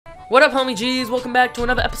What up, homie G's? Welcome back to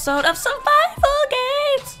another episode of Survival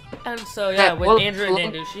Games. And so yeah, with Andrew and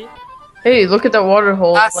Daniel. Hey, look at that water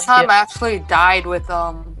hole. Last time I actually died with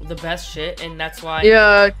the best shit, and that's why.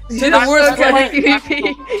 Yeah, you're the worst guy.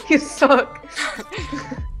 PvP. You suck.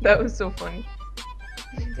 That was so funny.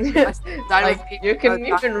 Like, you can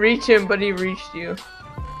even reach him, but he reached you.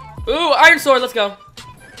 Ooh, iron sword. Let's go.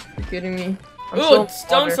 You're kidding me. Ooh,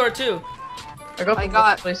 stone sword too. I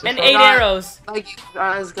got and 8 arrows. Alright,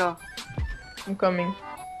 let's go. I'm coming.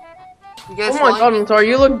 You guys oh my god, Matar,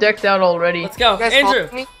 you look decked out already. Let's go, Andrew.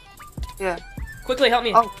 Me? Yeah. Quickly, help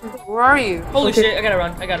me. Oh, where are you? Holy shit, I gotta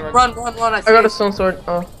run. Run. I got a stone sword.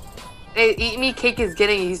 Oh. Hey, Eat Me Cake is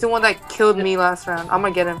getting you. He's the one that killed me last round. I'm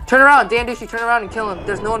gonna get him. Turn around, Dan Douchey, turn around and kill him.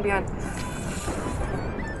 There's no one behind.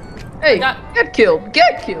 Hey, get killed.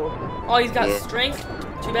 Get killed. Oh, he's got strength.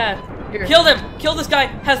 Too bad. Here. Kill him. Kill this guy.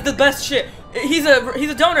 Has the best shit. He's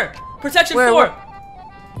a donor. Protection 4.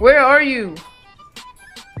 Where are you?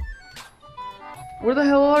 Where the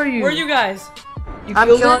hell are you? Where are you guys? I'm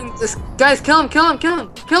killing this. Guys, kill him. Got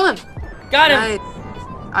him. Nice.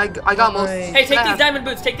 I got most. Hey, take these diamond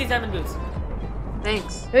boots.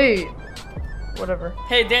 Thanks. Hey. Whatever.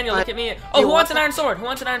 Hey, Daniel, look at me. Oh, who wants an iron sword?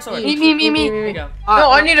 Me. Here you go.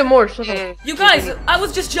 No, I need a more. Shut up. You guys, I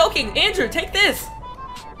was just joking. Andrew, take this.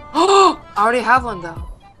 Oh, I already have one though.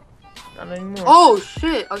 Not anymore. Oh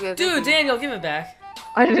shit. Okay. Dude, Daniel, give it back.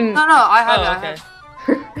 I didn't. No, I have it.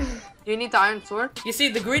 Okay. Do you need the iron sword? You see,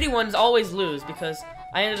 the greedy ones always lose because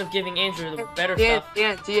I ended up giving Andrew the better stuff.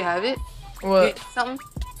 Yeah, do you have it? What? Something?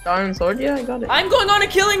 The iron sword? Yeah, I got it. I'm going on a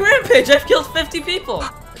killing rampage. I've killed 50 people.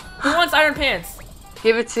 Who wants iron pants?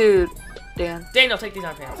 Give it to Dan. Daniel, take these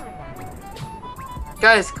iron pants.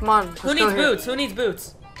 Guys, come on. Who needs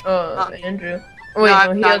boots? Andrew. Oh, wait,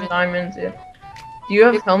 no, he has diamonds, yeah. Do you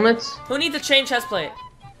have helmets? Who needs a chain chest plate?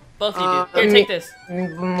 Both of you do. Here, take this.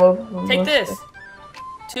 Take this.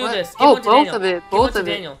 This. Give one to Daniel. Both of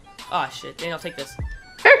it. Daniel. Oh shit, Daniel, take this.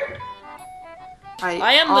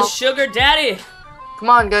 I am the sugar daddy. Come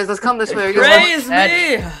on, guys, let's come this way. Praise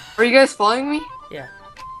me. Are you guys following me? Yeah.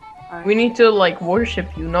 Right. We need to like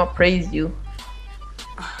worship you, not praise you.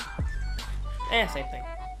 Same thing.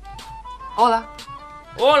 Hola.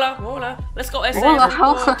 Let's go,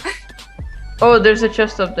 Hola. Oh, there's a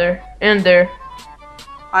chest up there and there.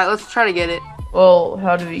 Alright, let's try to get it. Well,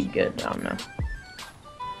 how do we get down now?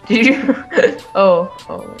 Did you? oh.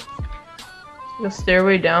 The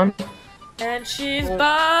stairway down. And she's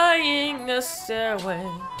buying a stairway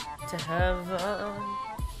to heaven.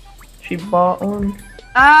 She bought one.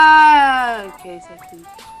 Okay, safety.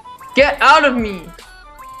 Get out of me!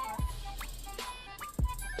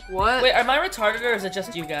 What? Wait, am I retarded or is it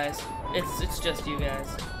just you guys? It's just you guys.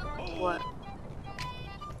 What?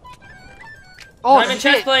 Oh, diamond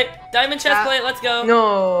chest plate! Let's go!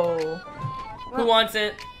 No! Who wants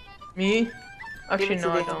it? Me? Actually,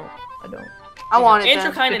 no, I don't. I want it.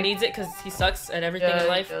 Andrew kind of needs it because he sucks at everything in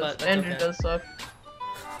life, but that's Andrew does suck.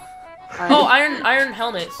 Oh, iron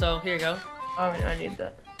helmet, so here you go. I mean, I need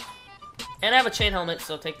that. And I have a chain helmet,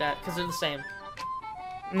 so take that, because they're the same.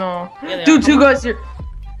 No. Yeah, dude, 2 guys here.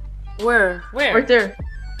 Where? Right there.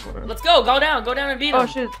 Let's go down and beat them. Oh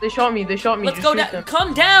shit, they shot me. Let's go down.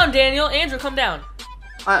 Come down, Daniel. Andrew, come down.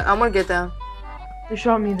 I'm gonna get down. They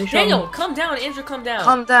shot me. Daniel, come down. Andrew, come down.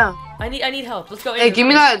 Calm down. I need help. Let's go, Andrew. Hey, give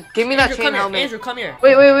me that chain helmet. Andrew, come here.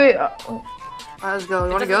 Wait. Let's go.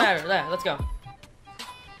 You wanna go? Doesn't matter. Let's go.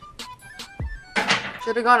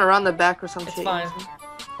 Should have gone around the back or something. It's fine.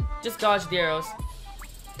 Just dodge the arrows.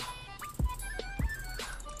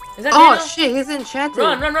 Is that Daniel? Shit, he's enchanted.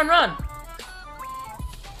 Run.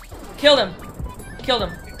 Killed him.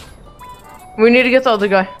 We need to get the other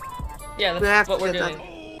guy. Yeah, that's what we're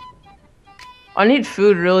doing. I need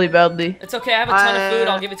food really badly. It's okay, I have a ton of food.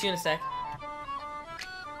 I'll give it to you in a sec.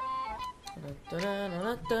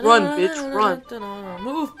 Run, bitch, run.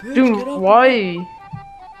 Move, bitch. Dude, why?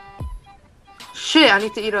 Shit, I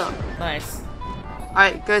need to eat up. Nice.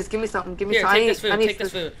 Alright, guys, give me something. Here, take this food. Take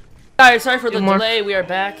this food. Alright, sorry for the delay. We are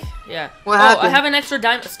back. Yeah. What happened? I have an extra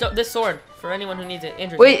diamond. This sword for anyone who needs it.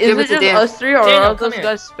 Andrew. Wait, is it just us 3 or Daniel, are those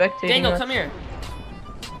guys spectating? Daniel, come here.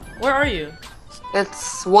 Where are you?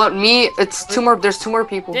 It's It's 2 more. There's 2 more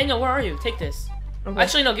people. Daniel, where are you? Take this. Okay.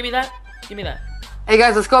 Actually, no. Give me that. Hey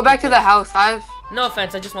guys, let's go back to the house. No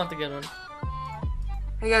offense. I just want the good one.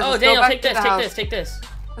 Hey guys, let's Daniel, take this.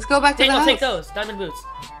 Let's go back to the house. Daniel, take those diamond boots.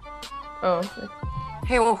 Oh. Okay.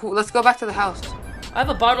 Hey, let's go back to the house. I have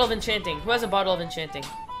a bottle of enchanting. Who has a bottle of enchanting?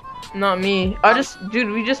 Not me. Dude,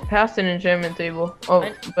 we just passed an enchantment table. Oh,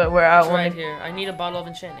 but we're out right here. I need a bottle of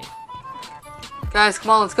enchanting. Guys,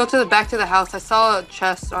 come on, let's go to the back to the house. I saw a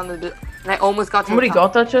chest on the, and I almost got to. Somebody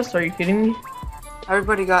got that chest? Are you kidding me?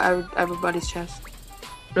 Everybody got everybody's chest.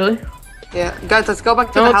 Really? Yeah, guys, let's go back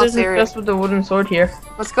to the No, house there's a area. chest with the wooden sword here.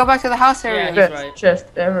 Let's go back to the house area. Yeah, Best right. chest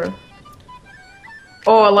ever.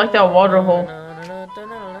 Oh, I like that water hole. But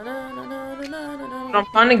I'm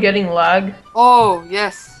kind of getting lag. Oh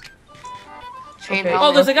yes. Chain Okay. helmet.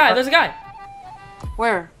 Oh, there's a guy. There's a guy.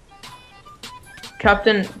 Where?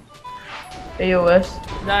 Captain AOS.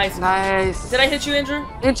 Nice. Nice. Did I hit you, Andrew?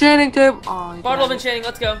 Enchanting table. Oh, you Bottle of got it. enchanting.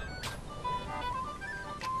 Let's go.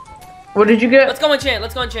 What did you get? Let's go enchant.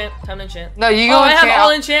 Let's go enchant. Time to enchant. No, you Oh, go I have enchant.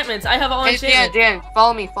 all enchantments. I have all Hey, enchantments. Dan,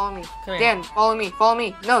 follow me, follow me. Come here. Dan, follow me, follow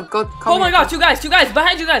me. No, go. Come Oh my here. god, two guys,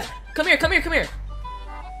 behind you guys. Come here, come here, come here.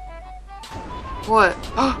 What?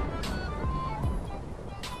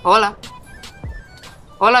 Hola.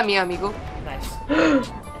 Hola, mi amigo. Nice.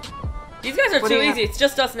 These guys are What do too you easy. It's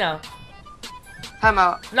just us now. Time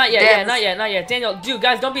out. Not yet, Dan, yeah, not yet, not yet. Daniel, dude,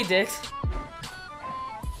 guys, don't be dicks.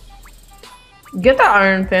 Get the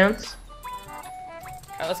iron pants.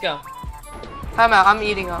 Alright, let's go. Time out. I'm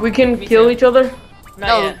eating up. We can Me kill too. each other. Not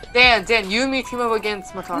No, yet. Dan, you and me team up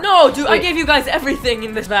against Matar. No, dude, I Wait. gave you guys everything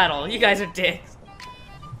in this battle. You guys are dicks.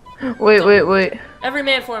 Wait. Every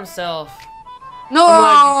man for himself. No,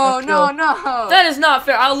 I'm no, lagging. no. That is not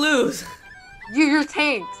fair. I'll lose. You're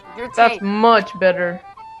tanked. You're That's tanked. much better.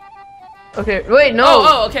 Okay, wait, no.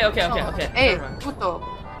 Oh, okay. Okay. Hey, Never mind. puto.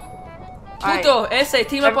 Alright, Puto, ese,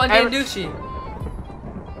 team up on Every- Dandushi.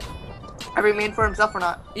 Every man for himself or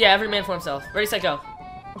not? Yeah, every man for himself. Ready, set, go.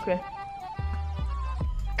 Okay.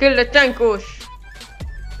 Kill the tankos.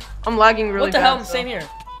 I'm lagging really What the bad. hell? so- Same here.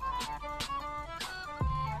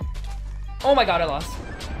 Oh my god, I lost.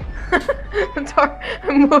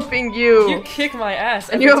 I'm whooping you. You kick my ass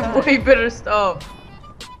And every you have time. way better stuff.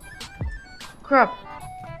 Crap.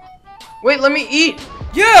 Wait, let me eat.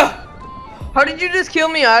 Yeah! How did you just kill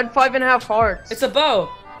me? I had 5.5 hearts. It's a bow.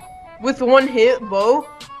 With one hit bow?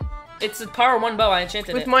 It's a power 1 bow. I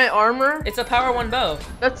enchanted With it. my armor? It's a power 1 bow.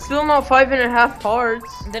 That's still not 5.5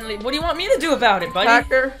 hearts. Then what do you want me to do about it, buddy?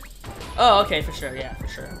 Hacker. Oh, okay, for sure. Yeah, for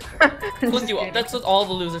sure. Just Look, you, kidding. that's what all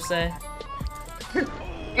the losers say.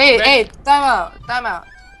 Hey, time out, time out.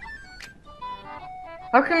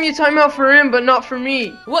 How come you time out for him but not for me?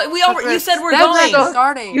 What? We already. You said we're That's going. like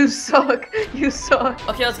starting. You suck. You suck.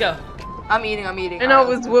 Okay, let's go. I'm eating. And I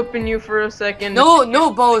was whooping you for a second.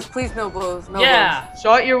 No bows, please, no bows. No Yeah. bows.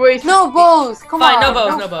 Shot your waist. No bows. Come Fine. on. No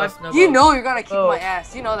bows. No bows. No You bows. know you're gonna kick Oh. my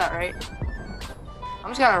ass. You know that, right?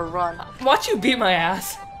 I'm just gonna run. Watch you beat my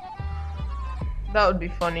ass. That would be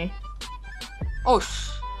funny. Oh sh.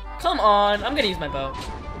 Come on. I'm gonna use my bow.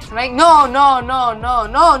 Can I? No.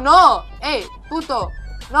 Hey, puto.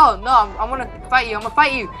 No. I'm gonna fight you. I'm gonna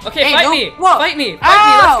fight you. Okay, Hey, fight no- me. Whoa. Fight me. Fight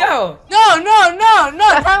Ow. me. Let's go. No.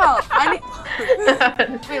 Time out. I need.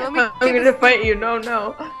 Wait, let me. I'm gonna fight you. No.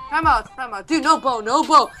 Time out. Dude, no bow. No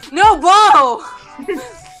bow. No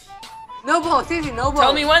bow. Seriously, no bow.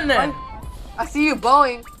 Tell me when then. I see you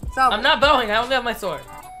bowing. Stop. I'm not bowing. I only have my sword.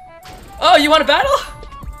 Oh, you want to battle?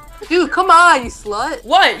 Dude, come on, you slut.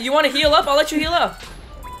 What? You want to heal up? I'll let you heal up.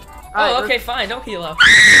 Alright, Oh, okay, fine. Don't heal up.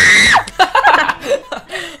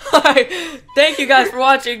 Alright, thank you guys for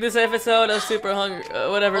watching this episode of Super Hungry,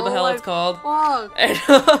 whatever the hell it's called. Fuck. And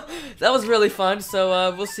that was really fun.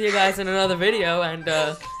 So we'll see you guys in another video, and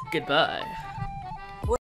goodbye.